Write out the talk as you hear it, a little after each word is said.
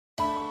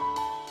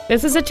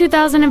This is a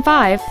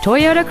 2005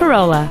 Toyota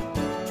Corolla.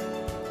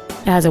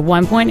 It has a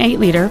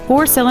 1.8-liter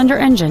four-cylinder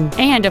engine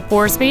and a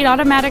 4-speed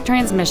automatic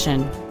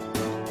transmission.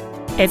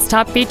 Its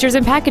top features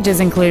and packages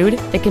include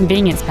the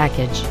convenience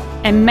package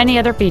and many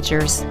other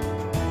features.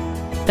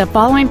 The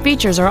following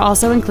features are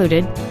also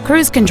included: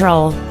 cruise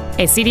control,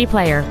 a CD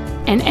player,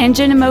 an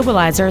engine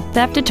immobilizer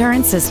theft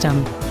deterrent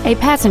system, a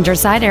passenger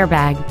side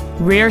airbag,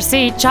 rear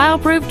seat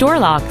child-proof door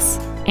locks,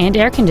 and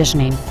air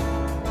conditioning.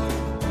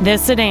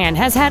 This sedan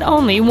has had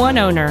only one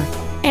owner,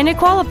 and it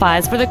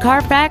qualifies for the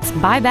Carfax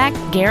buyback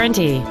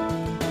guarantee.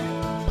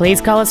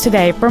 Please call us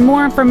today for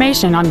more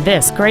information on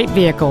this great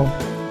vehicle.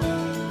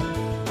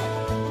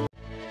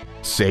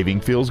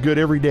 Saving feels good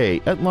every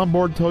day at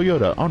Lombard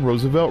Toyota on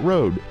Roosevelt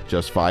Road,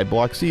 just 5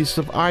 blocks east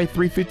of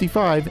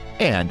I-355,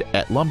 and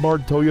at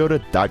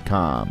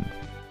lombardtoyota.com.